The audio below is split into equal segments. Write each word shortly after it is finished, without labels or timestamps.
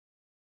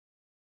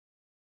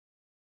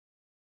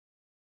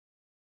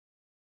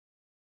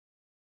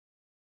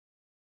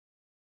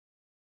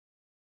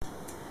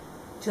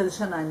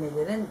Çalışan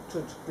annelerin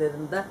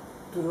çocuklarında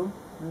durum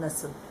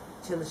nasıl?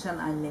 Çalışan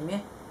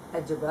annemi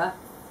acaba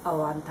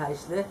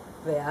avantajlı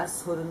veya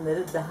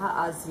sorunları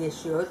daha az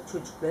yaşıyor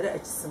çocukları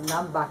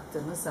açısından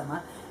baktığınız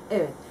zaman?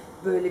 Evet,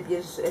 böyle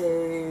bir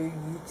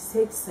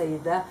yüksek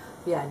sayıda,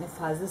 yani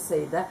fazla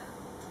sayıda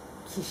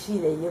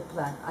kişiyle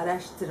yapılan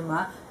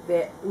araştırma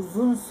ve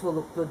uzun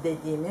soluklu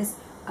dediğimiz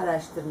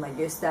araştırma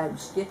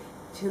göstermiş ki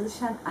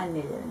çalışan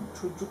annelerin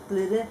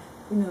çocukları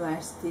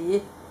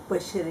üniversiteyi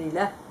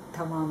başarıyla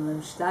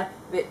tamamlamışlar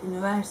ve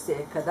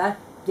üniversiteye kadar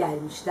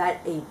gelmişler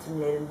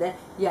eğitimlerinde.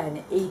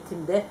 Yani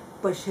eğitimde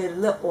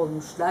başarılı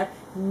olmuşlar.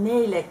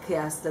 Neyle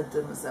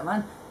kıyasladığımız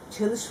zaman?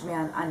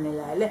 Çalışmayan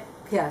annelerle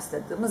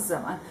kıyasladığımız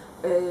zaman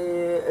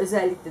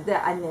özellikle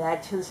de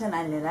anneler, çalışan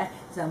anneler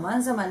zaman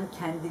zaman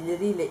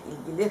kendileriyle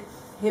ilgili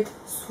hep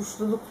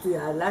suçluluk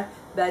duyarlar.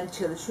 Ben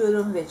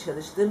çalışıyorum ve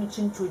çalıştığım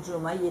için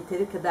çocuğuma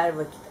yeteri kadar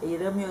vakit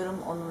ayıramıyorum,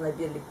 onunla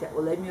birlikte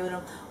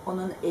olamıyorum,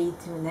 onun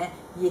eğitimine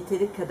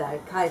yeteri kadar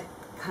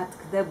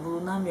katkıda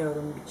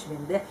bulunamıyorum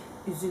biçiminde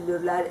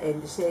üzülürler,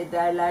 endişe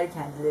ederler,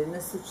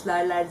 kendilerini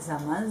suçlarlar,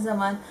 zaman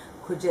zaman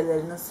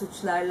kocalarını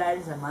suçlarlar,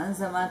 zaman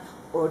zaman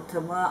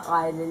ortamı,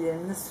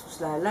 ailelerini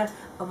suçlarlar.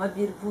 Ama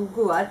bir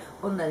bulgu var,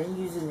 onların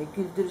yüzünü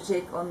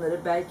güldürecek, onları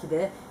belki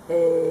de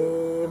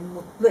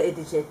mutlu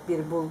edecek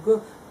bir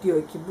bulgu.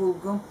 Diyor ki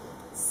bulgum,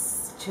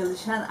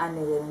 çalışan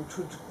annelerin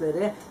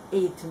çocukları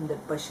eğitimde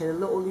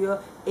başarılı oluyor,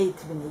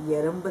 eğitimini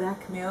yarım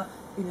bırakmıyor,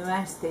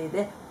 üniversiteyi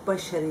de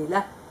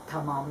başarıyla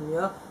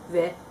tamamlıyor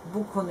ve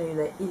bu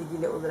konuyla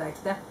ilgili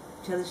olarak da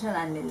çalışan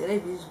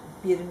annelere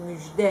bir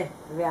müjde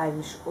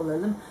vermiş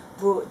olalım.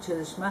 Bu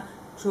çalışma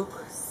çok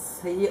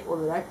sayı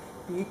olarak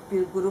büyük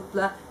bir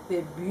grupla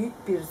ve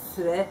büyük bir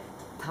süre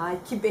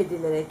takip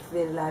edilerek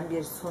verilen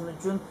bir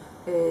sonucun,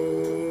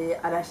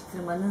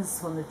 araştırmanın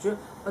sonucu.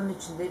 Onun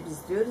için de biz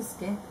diyoruz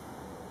ki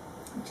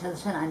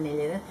çalışan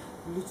annelerin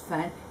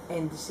lütfen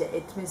endişe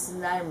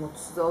etmesinler,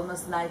 mutsuz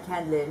olmasınlar,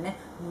 kendilerini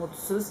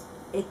mutsuz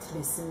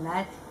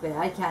etmesinler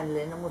veya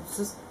kendilerini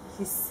mutsuz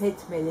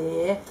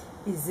hissetmeliğe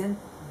izin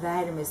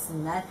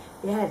vermesinler.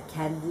 Eğer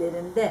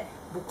kendilerinde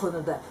bu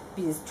konuda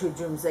biz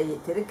çocuğumuza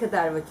yeteri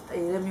kadar vakit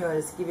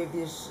ayıramıyoruz gibi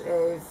bir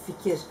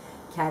fikir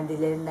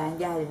kendilerinden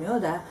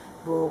gelmiyor da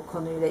bu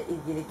konuyla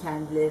ilgili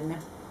kendilerini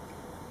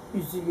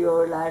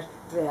üzülüyorlar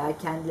veya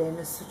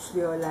kendilerini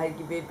suçluyorlar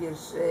gibi bir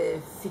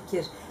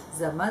fikir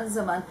zaman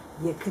zaman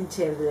yakın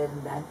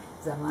çevrelerinden,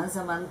 zaman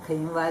zaman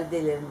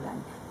kayınvalidelerinden,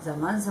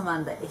 zaman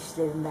zaman da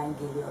eşlerinden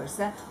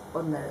geliyorsa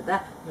onlara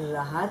da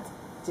rahat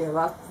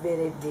cevap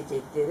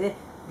verebilecekleri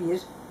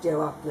bir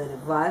cevapları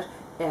var.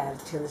 Eğer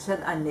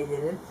çalışan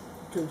annelerin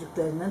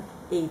çocuklarının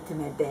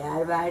eğitime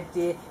değer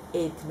verdiği,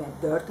 eğitime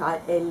dört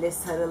elle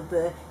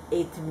sarıldığı,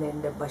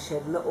 eğitimlerinde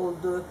başarılı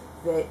olduğu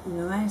ve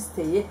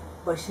üniversiteyi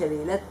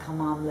başarıyla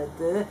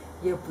tamamladığı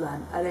yapılan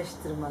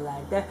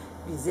araştırmalarda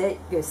bize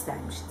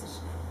göstermiştir.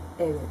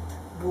 Evet,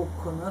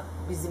 bu konu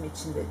bizim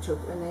için de çok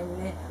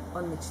önemli.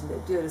 Onun için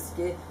de diyoruz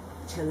ki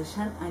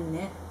çalışan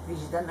anne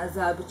vicdan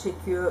azabı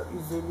çekiyor,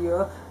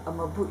 üzülüyor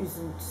ama bu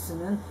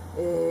üzüntüsünün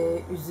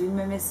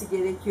üzülmemesi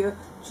gerekiyor.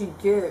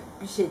 Çünkü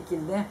bir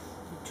şekilde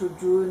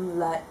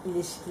çocuğunla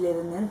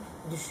ilişkilerinin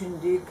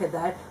düşündüğü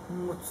kadar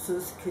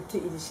mutsuz, kötü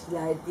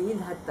ilişkiler değil,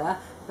 hatta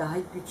daha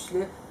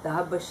güçlü,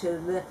 daha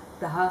başarılı,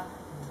 daha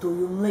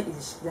doyumlu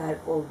ilişkiler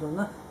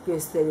olduğunu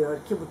gösteriyor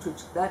ki bu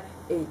çocuklar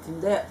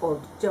eğitimde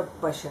oldukça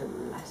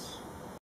başarılılar.